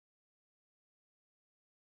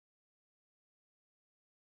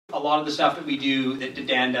lot of the stuff that we do, that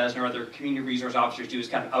Dan does and our other community resource officers do, is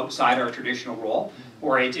kind of outside our traditional role,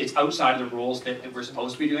 or it's outside of the roles that we're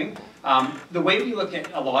supposed to be doing. The way we look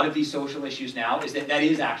at a lot of these social issues now is that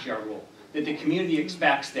is actually our role. That the community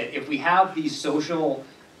expects that if we have these social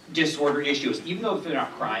disorder issues, even though they're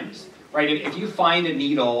not crimes, right? If you find a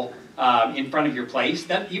needle in front of your place,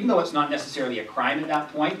 that even though it's not necessarily a crime at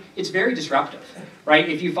that point, it's very disruptive, right?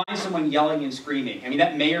 If you find someone yelling and screaming, I mean,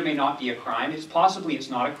 that may or may not be a crime. It's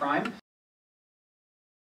not a crime.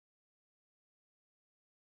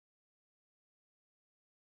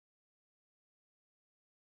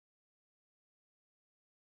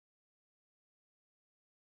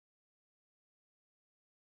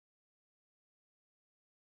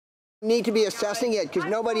 Need to be assessing it because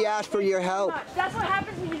nobody asked for your help. That's what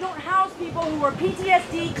happens when you don't house people who are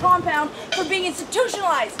PTSD compound for being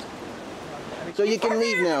institutionalized. So you can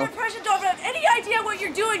leave now. Depression don't have any idea what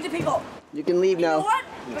you're doing to people. You can leave now. You know what?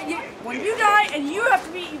 But when you die and you have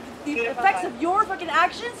to be the effects of your fucking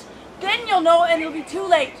actions, then you'll know and it'll be too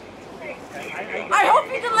late. I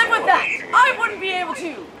hope you can live with that. I wouldn't be able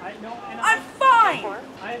to. I'm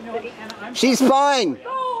fine. She's fine.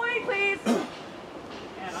 Go away, please.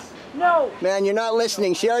 No. Man, you're not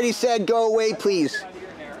listening. She already said go away, please.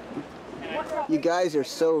 You guys are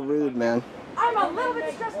so rude, man. I'm a little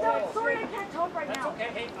bit stressed out. Sorry, I can't talk right now. That's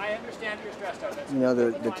okay. Hey, I understand you're stressed out. You know,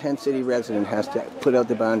 the tent city resident has to put out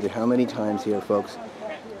the boundary how many times here, folks.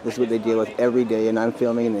 This is what they deal with every day, and I'm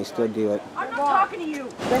filming and they still do it. I'm not talking to you.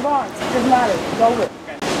 They're bonds. It doesn't matter. It's over.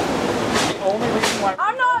 The only reason why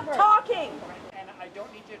I'm not talking. And I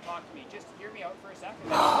don't need you to talk to me. Just hear me out for a second.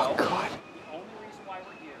 Oh, God. The only reason why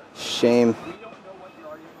we're here. Shame. We don't know what your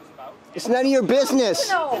argument was about. It's none of your business.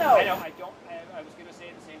 No. I know. I was going to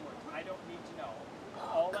say the same words. I don't need to know.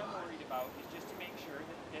 All I'm worried about is just to make sure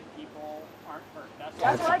that people aren't hurt.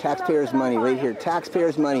 That's taxpayers' money right here.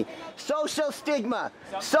 Taxpayers' money. Social stigma.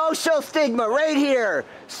 Social stigma right here.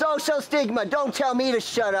 Social stigma. Don't tell me to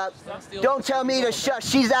shut up. Don't tell me to shut.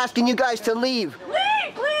 She's asking you guys to leave.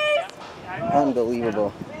 Leave, please.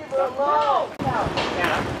 Unbelievable. Leave her alone.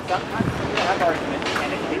 Sometimes people have arguments,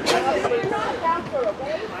 and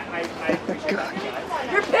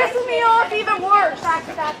You're pissing me off even worse.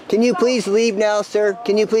 Can you please leave now, sir?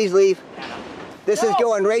 Can you please leave? This is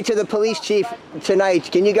going right to the police chief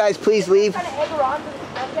tonight. Can you guys please leave? I'm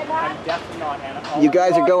definitely not, Anna. You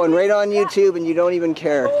guys are going right on YouTube and you don't even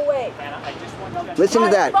care. Go away. Anna, I just want you to... Listen to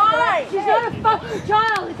that. Fine. She's not a fucking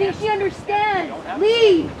child. I think she understands.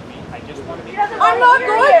 Leave. I just want to be... I'm not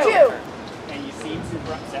going to. And you seem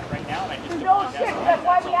super upset right now, and I just don't No want shit. that. That's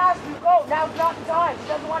why we asked you to go. Now's not the time. She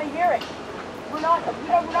doesn't want to hear it. We're not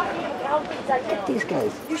needing counseling session. These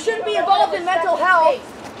guys. You shouldn't be involved in mental health.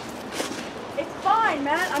 It's fine,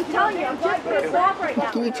 man. I'm telling you, I'm just pissed off right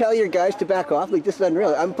now. Can you tell your guys to back off? Like, this is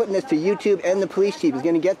unreal. I'm putting this to YouTube and the police chief is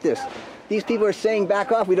going to get this. These people are saying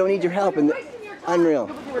back off, we don't need your help. And unreal.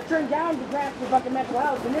 You were turned down to grant for fucking mental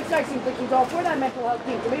health, and this guy seems like he's all for that mental health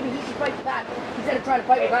team, so maybe he should fight for that instead of trying to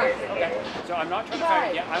fight with us. Okay, so I'm not trying to fight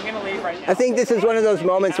with you. I'm going to leave right now. I think this is one of those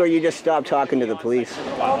moments where you just stop talking to the police.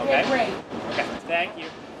 Okay, great. Okay, thank you.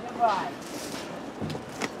 Goodbye.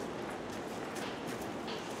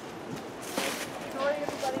 Sorry,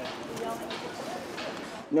 everybody.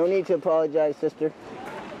 No need to apologize, sister.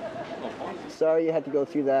 Sorry you had to go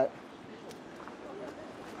through that.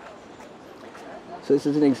 So this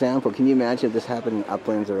is an example. Can you imagine if this happened in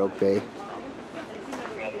Uplands or Oak Bay?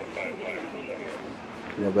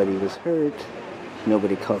 Nobody was hurt.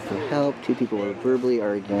 Nobody called for help. Two people were verbally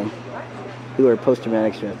arguing who are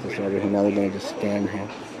post-traumatic stress disorder, and now they're going to just stand here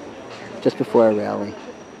just before our rally.